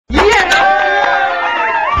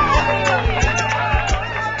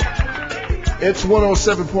It's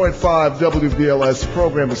 107.5 WBLS. The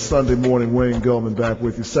program is Sunday morning. Wayne Gillman back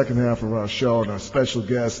with you. Second half of our show, and our special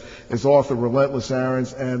guest is author Relentless Aaron,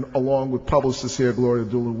 and along with publicist here, Gloria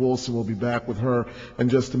Doolin-Wilson. We'll be back with her in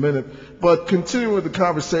just a minute. But continuing with the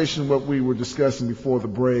conversation, what we were discussing before the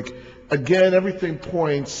break, again, everything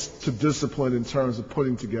points to discipline in terms of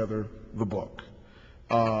putting together the book.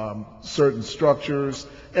 Certain structures,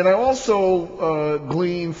 and I also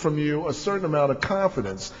glean from you a certain amount of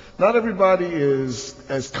confidence. Not everybody is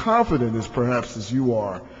as confident as perhaps as you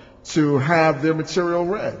are to have their material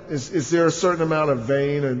read. Is there a certain amount of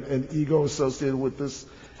vein and ego associated with this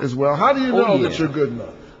as well? How do you know that you're good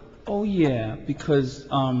enough? Oh yeah, because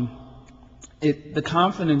the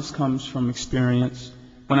confidence comes from experience.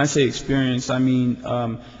 When I say experience, I mean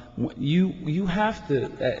you have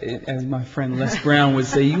to, as my friend Les Brown would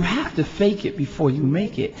say, you have to fake it before you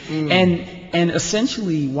make it. And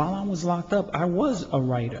essentially, while I was locked up, I was a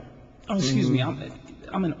writer. Oh, excuse me,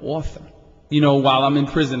 I'm an author. You know, while I'm in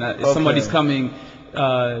prison, somebody's coming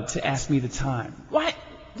to ask me the time. What?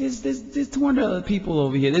 There's 200 other people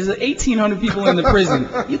over here. There's 1,800 people in the prison.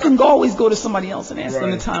 You can always go to somebody else and ask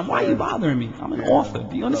them the time. Why are you bothering me? I'm an author.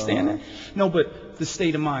 Do you understand that? No, but the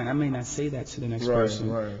state of mind. I may not say that to the next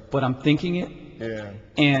person, but I'm thinking it. Yeah.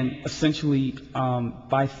 And essentially,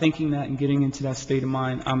 by thinking that and getting into that state of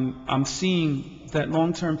mind, I'm seeing that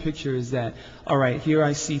long-term picture is that, all right, here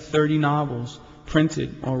I see 30 novels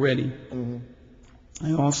printed already.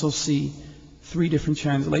 I also see 3 different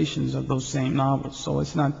translations of those same novels. So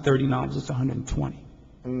it's not 30 novels, it's 120.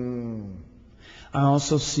 I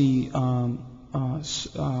also see,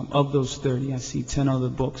 of those 30, I see 10 other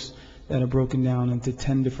books that are broken down into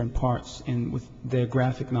 10 different parts and with their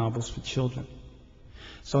graphic novels for children.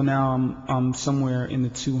 So now I'm somewhere in the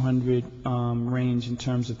 200 range in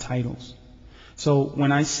terms of titles. So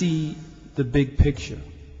when I see the big picture,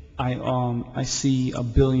 I see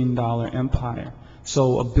 $1 billion empire.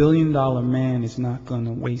 So $1 billion man is not going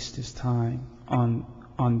to waste his time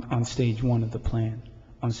on stage 1 of the plan,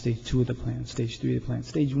 on stage 2 of the plan, stage 3 of the plan.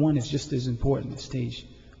 Stage 1 is just as important as stage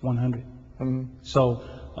 100. So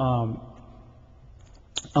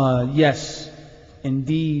yes,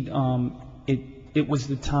 indeed, it was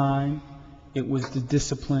the time, it was the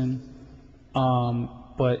discipline,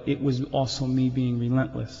 but it was also me being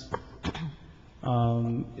relentless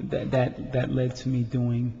that led to me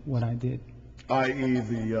doing what I did. I.e.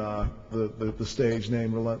 the stage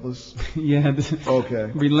name Relentless? Yeah.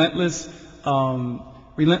 Okay. Relentless.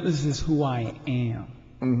 Relentless is who I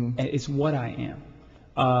am. It's what I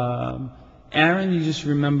am. Aaron, you just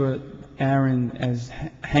remember Aaron as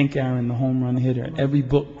Hank Aaron, the home run hitter. Every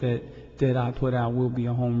book that I put out will be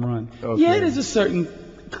a home run. Okay. Yeah, there's a certain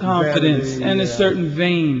confidence and a certain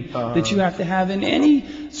vein that you have to have in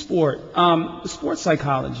any sport. Sports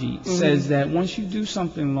psychology says that once you do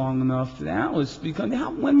something long enough, that was because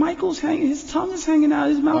when Michael's his tongue is hanging out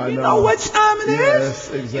of his mouth, you know what time it is. Yes,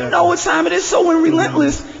 exactly. You know what time it is. So when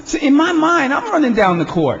Relentless, so in my mind, I'm running down the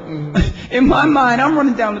court. In my mind, I'm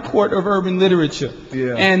running down the court of urban literature,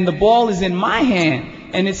 and the ball is in my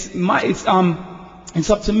hand, and it's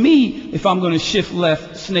up to me if I'm going to shift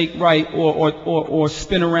left, snake right, or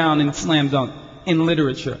spin around and slam dunk in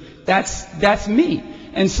literature. That's me.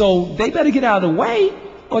 And so they better get out of the way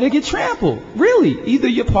or they get trampled. Really. Either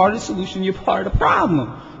you're part of the solution, you're part of the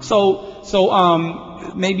problem. So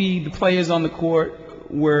maybe the players on the court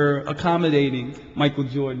were accommodating Michael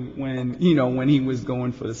Jordan when he was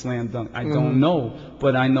going for the slam dunk. I don't know.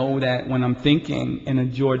 But I know that when I'm thinking in a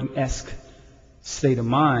Jordan-esque state of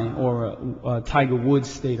mind or a Tiger Woods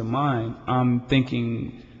state of mind, I'm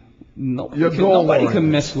thinking nobody can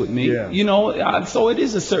mess with me. So it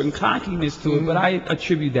is a certain cockiness to it, but I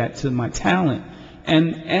attribute that to my talent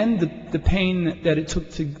and the pain that it took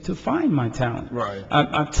to find my talent.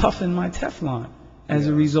 I've toughened my Teflon as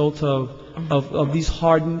a result of these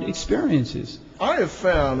hardened experiences. I have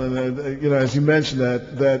found, and as you mentioned,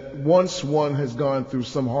 that once one has gone through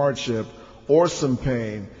some hardship or some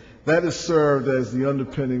pain, that has served as the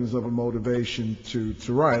underpinnings of a motivation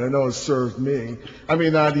to write. I know it's served me. I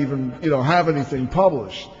may not even, have anything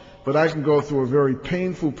published, but I can go through a very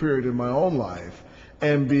painful period in my own life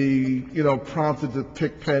and be, prompted to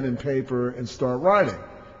pick pen and paper and start writing,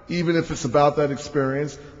 even if it's about that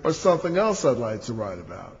experience or something else I'd like to write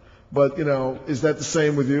about. But, is that the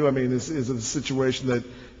same with you? I mean, is it a situation that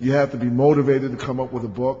you have to be motivated to come up with a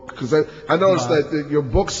book? Because I noticed that your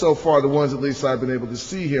books so far, the ones at least I've been able to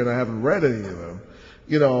see here, and I haven't read any of them,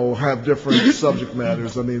 have different subject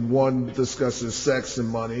matters. I mean, one discusses sex and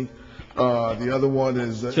money. The other one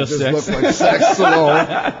is just looks like sex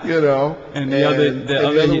alone, you know. And the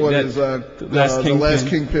other one is The Last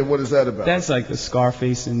Kingpin. What is that about? That's like the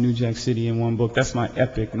Scarface in New Jack City in one book. That's my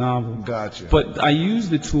epic novel. Gotcha. But I use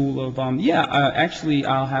the tool of actually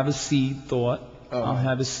I'll have a seed thought. I'll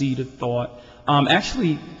have a seed of thought.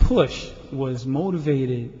 Actually, Push was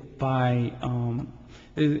motivated by an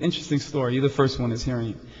interesting story. You're the first one that's hearing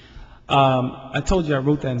it. I told you I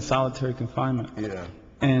wrote that in solitary confinement. Yeah.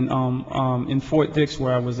 And in Fort Dix,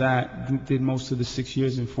 where I was at, did most of the 6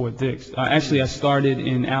 years in Fort Dix. Actually, I started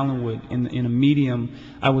in Allenwood in a medium.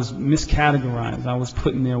 I was miscategorized. I was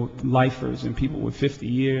put in there with lifers and people with 50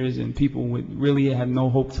 years and people with really had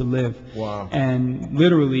no hope to live. Wow. And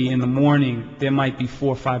literally in the morning, there might be 4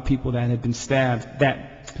 or 5 people that had been stabbed that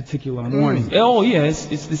particular morning. Oh yeah,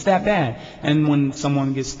 it's that bad. And when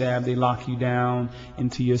someone gets stabbed, they lock you down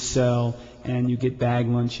into your cell, and you get bag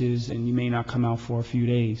lunches, and you may not come out for a few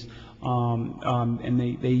days. And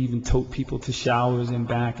they even tote people to showers and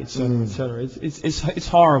back, et cetera, et cetera. It's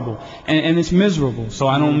horrible, and it's miserable. So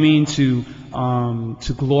I don't mean to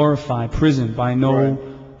glorify prison, by no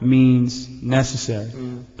means necessary.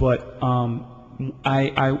 But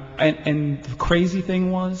and the crazy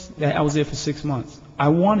thing was that I was there for 6 months. I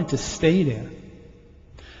wanted to stay there.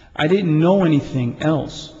 I didn't know anything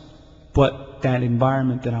else but that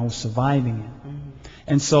environment that I was surviving in.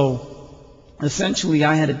 And so essentially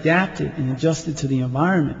I had adapted and adjusted to the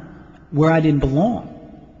environment where I didn't belong.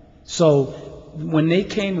 So when they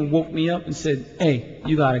came and woke me up and said, hey,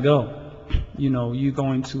 you got to go, you know, you're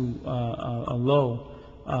going to a low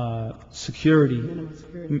security,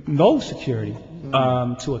 low security,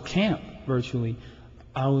 to a camp virtually,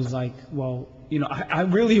 I was like, well, you know, I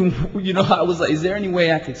really, you know, I was like, is there any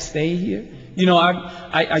way I could stay here? You know,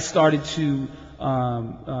 I started to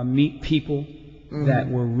meet people that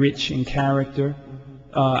were rich in character.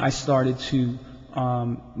 I started to,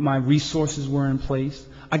 my resources were in place.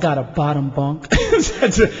 I got a bottom bunk.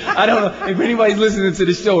 I don't know if anybody's listening to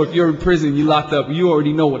the show. If you're in prison, you locked up, you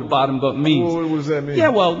already know what a bottom bunk means. What does that mean? Yeah,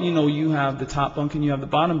 well, you know, you have the top bunk and you have the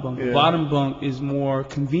bottom bunk. Yeah. The bottom bunk is more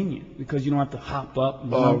convenient because you don't have to hop up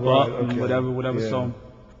and jump up and whatever. Yeah. So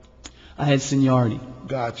I had seniority.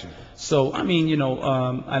 Gotcha. So, I mean, you know,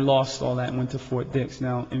 I lost all that and went to Fort Dix.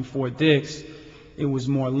 Now, in Fort Dix, it was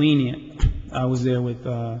more lenient. I was there with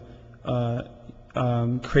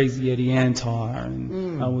Crazy Eddie Antar,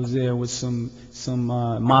 and I was there with some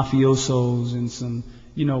mafiosos and some,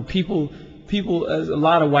 you know, people, a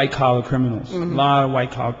lot of white collar criminals, a lot of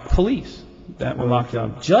white collar police that were locked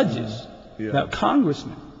up, judges, that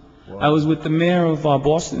congressmen. Wow. I was with the mayor of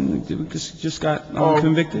Boston, just got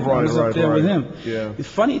convicted. I was up there with him. Yeah. It's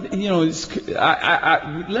funny, you know.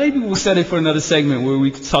 Maybe we'll set it for another segment where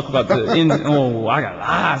we can talk about the. I got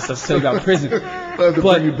lots of stuff about prison. I'll have to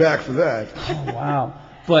bring you back for that. Oh wow!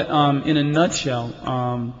 But in a nutshell,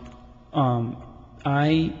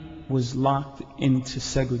 I was locked into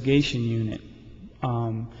segregation unit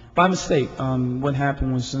by mistake. What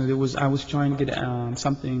happened was I was trying to get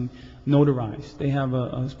something notarized. They have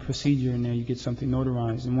a procedure in there. You get something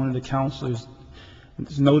notarized, and one of the counselors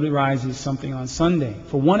notarizes something on Sunday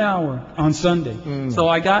for 1 hour on Sunday. So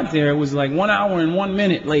I got there. It was like 1 hour and 1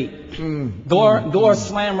 minute late. Door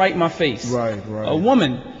slammed right in my face. Right. A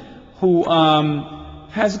woman who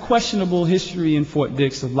has a questionable history in Fort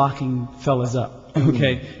Dix of locking fellas up.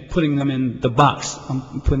 Okay, putting them in the box.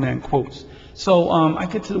 I'm putting that in quotes. So I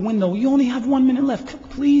get to the window. You only have 1 minute left.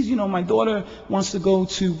 Please, you know, my daughter wants to go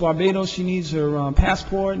to Barbados. She needs her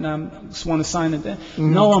passport, and I just want to sign it there.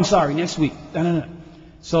 No, I'm sorry. Next week. No.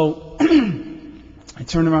 So I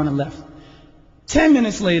turned around and left. 10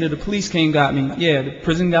 minutes later, the police came, got me. Yeah, the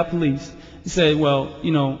prison got police. He said, well,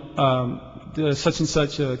 you know, the such and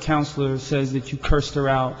such a counselor says that you cursed her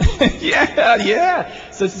out.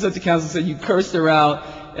 yeah. Such and such a counselor said you cursed her out.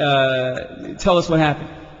 Tell us what happened.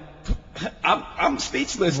 I'm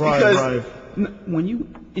speechless because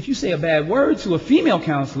if you say a bad word to a female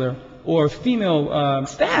counselor or female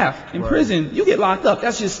staff in prison, you get locked up.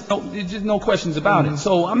 That's just no questions about it.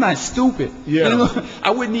 So I'm not stupid. Yeah. You know,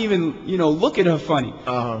 I wouldn't even look at her funny.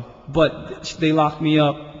 But they locked me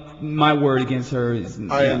up. My word against her is.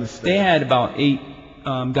 I understand. They had about 8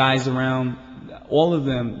 guys around. All of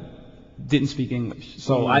them didn't speak English,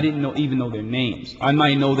 so I didn't even know their names. I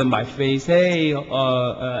might know them by face. Hey,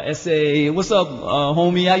 S.A., what's up,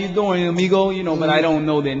 homie? How you doing, amigo? You know, but I don't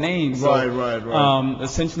know their names. So, right.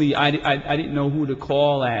 Essentially, I didn't know who to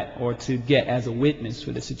call at or to get as a witness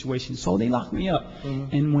for the situation. So they locked me up.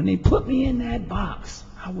 And when they put me in that box,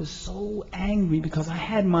 so angry because I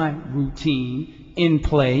had my routine in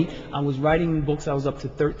play. I was writing books. I was up to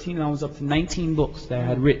 13, and I was up to 19 books that I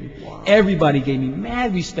had written. Wow. Everybody gave me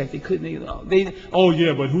mad respect. They couldn't, oh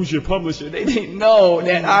yeah, but who's your publisher? They didn't know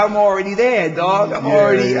that I'm already there, dog. I'm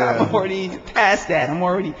already past that.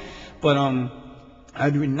 But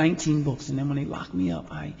I'd written 19 books, and then when they locked me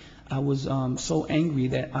up, I was so angry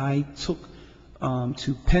that I took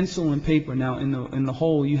to pencil and paper. Now in the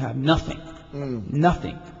hole you have nothing,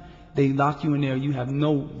 nothing. They lock you in there. You have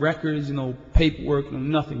no records, no paperwork, no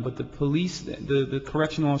nothing. But the police, the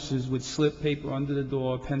correctional officers would slip paper under the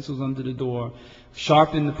door, pencils under the door,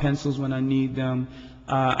 sharpen the pencils when I need them.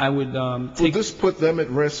 I would Would this put them at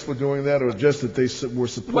risk for doing that, or just that they were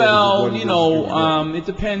supportive? Well, it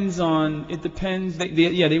depends.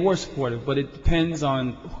 They were supportive, but it depends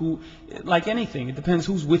on who. Like anything, it depends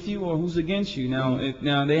who's with you or who's against you.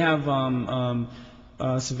 Now they have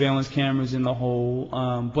surveillance cameras in the hole,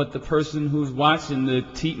 but the person who's watching the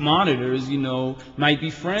monitors, might be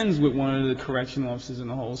friends with one of the correctional officers in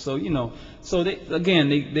the hole. So,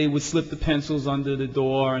 they would slip the pencils under the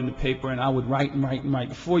door and the paper, and I would write.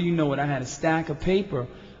 Before you know it, I had a stack of paper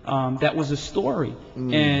that was a story.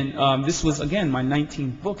 And this was, again, my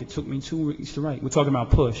 19th book. It took me 2 weeks to write. We're talking about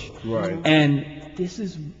Push. Right. And this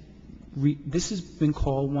has been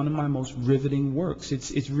called one of my most riveting works.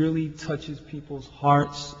 It really touches people's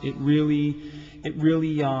hearts. It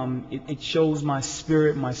shows my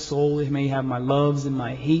spirit, my soul. It may have my loves and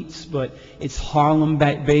my hates, but it's Harlem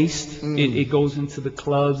based. It goes into the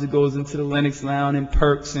clubs. It goes into the Lenox Lounge and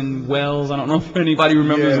Perks and Wells. I don't know if anybody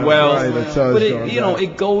remembers Wells, right, but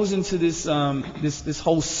it goes into this this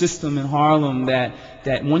whole system in Harlem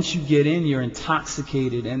that once you get in, you're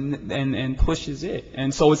intoxicated, and pushes it.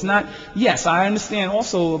 And so it's not. Yes, I understand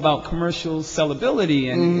also about commercial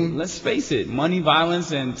sellability, and let's face it, money,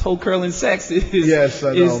 violence, and toe curling sex is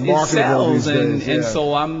sells, and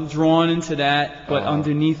so I'm drawn into that. But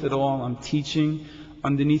underneath it all, I'm teaching.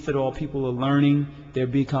 Underneath it all, people are learning. They're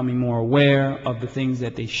becoming more aware of the things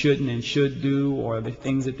that they shouldn't and should do, or the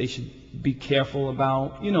things that they should be careful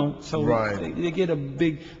about. So they get a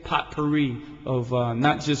big potpourri of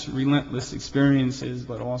not just relentless experiences,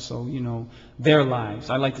 but also their lives.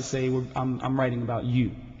 I like to say I'm writing about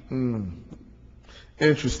you.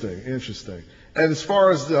 Interesting. And as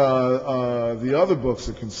far as the other books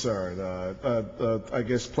are concerned, I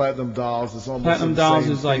guess Platinum Dolls is almost Platinum Dolls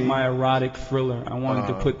is like my erotic thriller. I wanted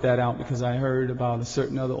to put that out because I heard about a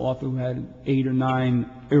certain other author who had 8 or 9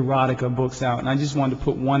 erotica books out, and I just wanted to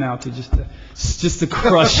put one out to just to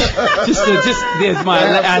crush, there's my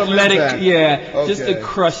athletic, just to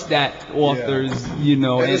crush that author's,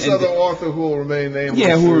 And this other author who will remain nameless.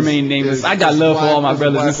 Yeah, who will remain nameless. I got love for all my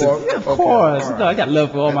brothers and sisters. Yeah, of course. No, I got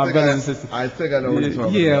love for all my brothers and sisters. I think I know what you're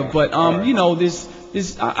talking about. Yeah, but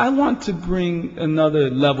I want to bring another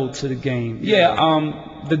level to the game.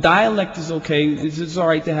 The dialect is okay. It's all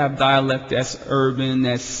right to have dialect that's urban,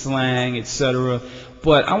 that's slang, etc.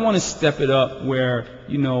 But I want to step it up where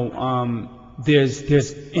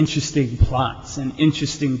there's interesting plots and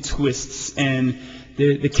interesting twists, and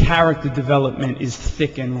the character development is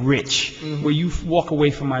thick and rich, where you walk away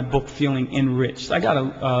from my book feeling enriched. I got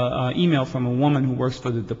an email from a woman who works for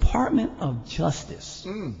the Department of Justice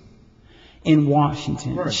in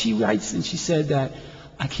Washington. Right. She writes, and she said that,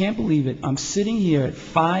 I can't believe it. I'm sitting here at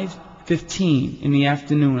 5:15 in the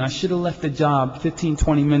afternoon. I should have left the job 15,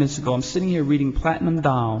 20 minutes ago. I'm sitting here reading Platinum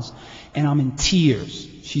Dolls, and I'm in tears,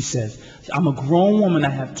 she says. I'm a grown woman. I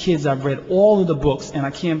have kids. I've read all of the books, and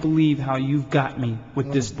I can't believe how you've got me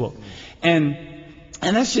with this book. And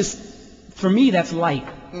that's just, for me, that's light.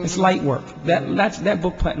 It's light work. That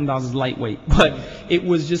book, Platinum Dolls, is lightweight. But it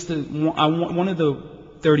was just one of the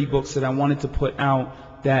 30 books that I wanted to put out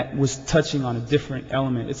that was touching on a different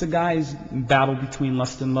element. It's a guy's battle between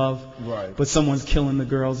lust and love, but someone's killing the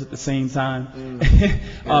girls at the same time.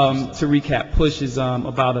 To recap, Push is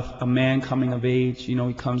about a man coming of age. He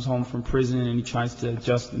comes home from prison and he tries to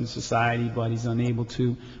adjust in society, but he's unable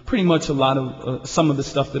to. Pretty much a lot of some of the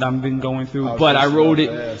stuff that I've been going through, but I wrote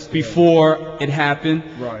it before it happened.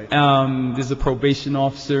 There's a probation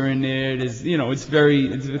officer in there. There's, it's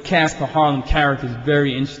the cast of Harlem characters,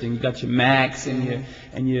 very interesting. You got your Max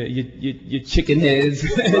and your chicken heads,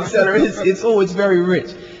 etc. It's very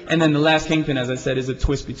rich. And then The Last Kingpin, as I said, is a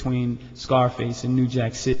twist between Scarface and New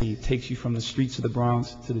Jack City. It takes you from the streets of the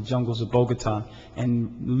Bronx to the jungles of Bogota,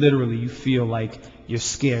 and literally you feel like you're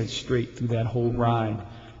scared straight through that whole ride.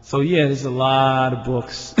 So there's a lot of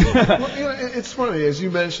books. Well, it's funny, as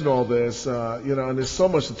you mentioned all this, and there's so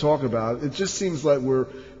much to talk about. It just seems like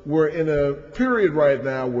we're in a period right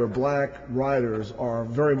now where black writers are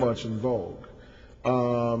very much in vogue.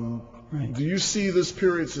 Right. Do you see this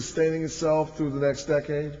period sustaining itself through the next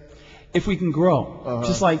decade? If we can grow,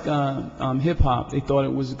 just like hip hop, they thought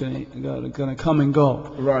it was gonna come and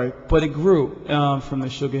go. Right. But it grew from the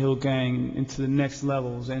Sugar Hill Gang into the next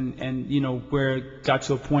levels, and you know, where it got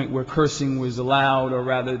to a point where cursing was allowed, or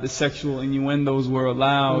rather the sexual innuendos were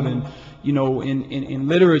allowed, and you know, in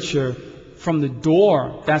literature, from the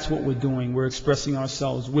door, that's what we're doing. We're expressing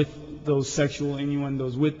ourselves with those sexual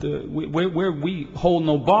innuendos, with the where we hold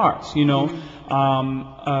no bars. You know,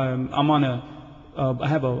 I'm on I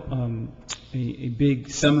have a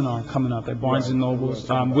big seminar coming up at Barnes & Noble's,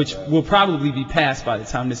 which will probably be passed by the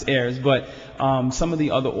time this airs. But some of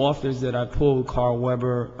the other authors that I pulled, Carl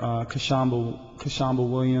Weber, Kashamba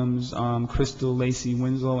Williams, Crystal Lacey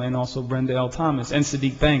Winslow, and also Brenda L. Thomas, and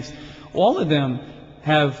Sadiq Banks, all of them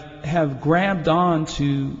have grabbed on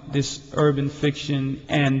to this urban fiction,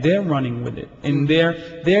 and they're running with it, and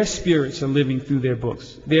their spirits are living through their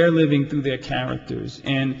books. They're living through their characters,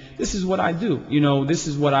 and this is what I do. You know, this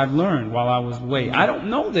is what I've learned while I was away. I don't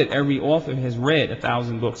know that every author has read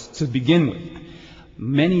 1,000 books to begin with.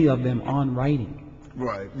 Many of them aren't writing.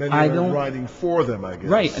 Right. Many are writing for them, I guess.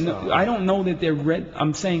 Right. And I don't know that they've read.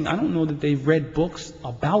 I'm saying I don't know that they've read books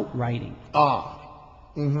about writing.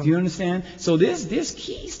 Do you understand? So there's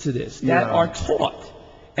keys to this that are taught,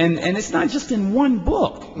 and it's not just in one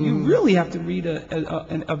book. You really have to read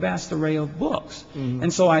a vast array of books,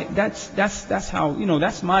 and so that's how, you know,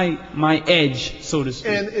 that's my edge, so to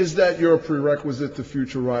speak. And is that your prerequisite to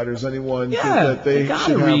future writers? Anyone think Yeah, that they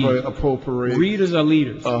should have a potpourri? Readers are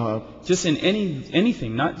leaders. Just in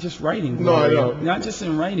anything, not just writing. No, I know. Not just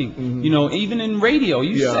in writing. You know, even in radio,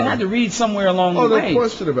 you had to read somewhere along the way. No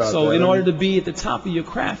question about that. So in order to be at the top of your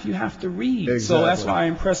craft, you have to read. Exactly. So that's why I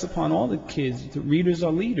impress upon all the kids, the readers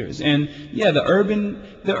are leaders. And yeah, the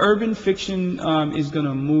urban fiction is going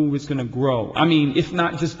to move, it's going to grow. I mean, if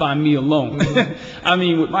not just by me alone. I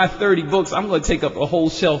mean, with my 30 books, I'm going to take up a whole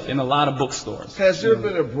shelf in a lot of bookstores. Has there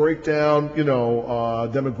been a breakdown, you know,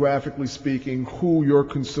 demographically speaking, who your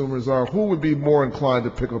consumers are? Who would be more inclined to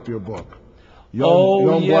pick up your book?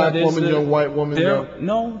 Young black woman, young white woman?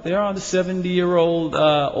 No, there are the 70-year-old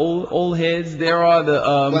old heads. There are the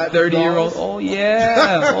 30-year-old. Oh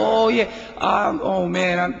yeah, oh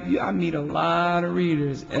man, I meet a lot of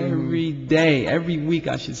readers every day, every week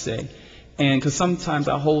I should say, and because sometimes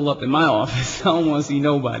I hole up in my office, I don't want to see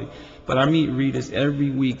nobody. But I meet readers every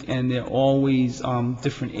week, and they're always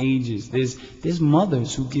different ages. There's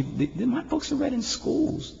mothers who my books are read in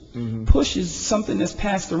schools. Push is something that's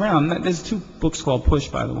passed around. There's 2 books called Push,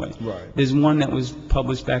 by the way. Right. There's one that was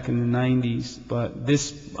published back in the 90s, but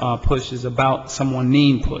this Push is about someone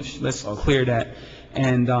named Push. Let's clear that.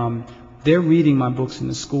 And they're reading my books in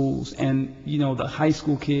the schools, and you know, the high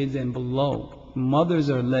school kids and below. Mothers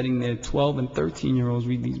are letting their 12 and 13-year-olds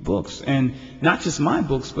read these books, and not just my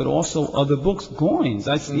books, but also other books, Goins.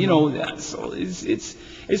 You know, so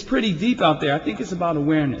it's pretty deep out there. I think it's about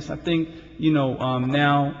awareness. I think, you know,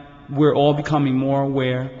 now we're all becoming more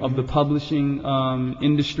aware of the publishing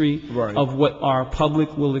industry, of what our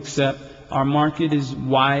public will accept. Our market is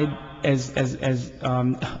wide as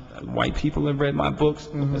white people have read my books,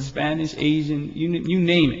 Spanish, Asian, you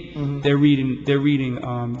name it. They're reading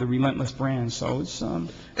the Relentless brand. So it's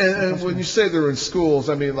and when you say they're in schools,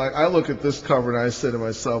 I mean, like, I look at this cover and I say to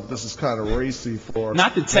myself, this is kind of racy for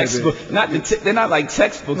not the textbook. They're not like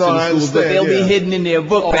textbooks in the schools, but they'll be hidden in their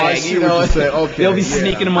book bag. I see, you know, what you're saying. Okay, they'll be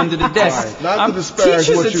sneaking them under the desk. Right. Not to disparage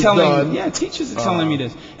what you've done. Yeah, teachers are telling me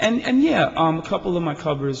this, and yeah, a couple of my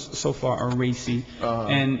covers so far are racy,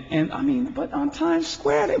 and I mean, but on Times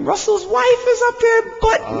Square, Russell's wife is up there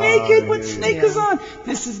butt naked with sneakers on.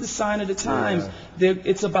 This is the sign of the times.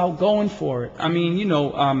 It's about going for it. I mean, you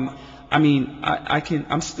know, I'm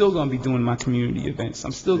still going to be doing my community events.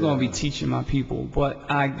 I'm still going to be teaching my people, but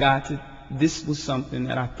this was something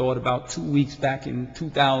that I thought about 2 weeks back in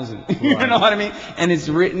 2000. You know what I mean? And it's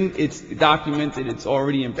written, it's documented, it's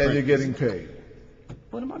already in print. And you're getting paid.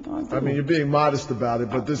 What am I going to do? I mean, you're being modest about it,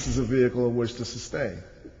 but this is a vehicle in which to sustain.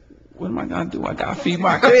 What am I going to do? I got to feed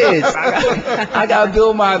my kids. I got to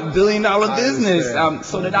build my $1 billion business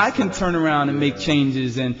so that I can turn around and make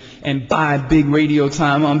changes and buy big radio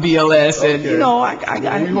time on BLS. And, you know,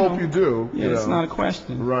 we hope you do. Yeah, it's not a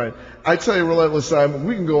question. Right. I tell you, Relentless,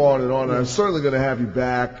 we can go on and on. I'm certainly going to have you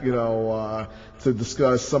back, you know, to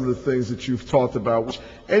discuss some of the things that you've talked about.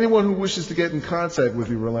 Anyone who wishes to get in contact with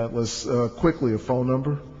you, Relentless, quickly, a phone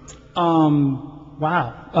number?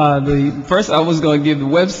 Wow. First I was going to give the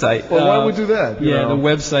website. Well, why don't we do that? The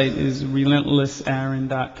website is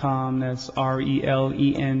relentlessaaron.com. That's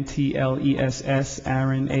RELENTLESS,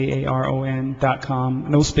 Aaron,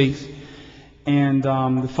 AARON.com. No space. And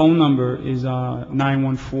the phone number is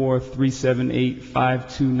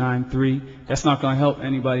 914-378-5293. That's not going to help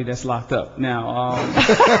anybody that's locked up. Now,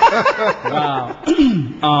 wow.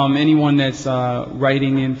 Anyone that's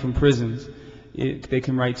writing in from prisons, they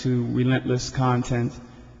can write to Relentless Content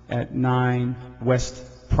at 9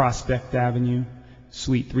 West Prospect Avenue,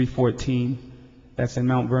 Suite 314. That's in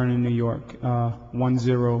Mount Vernon, New York,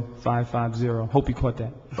 10550. Hope you caught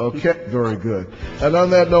that. Okay, very good. And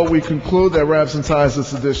on that note, we conclude. That wraps and ties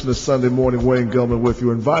this edition of Sunday Morning. Wayne Gillman with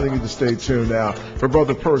you, inviting you to stay tuned now for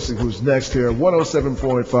Brother Percy, who's next here at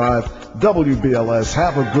 107.5 WBLS.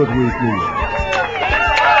 Have a good week, New York.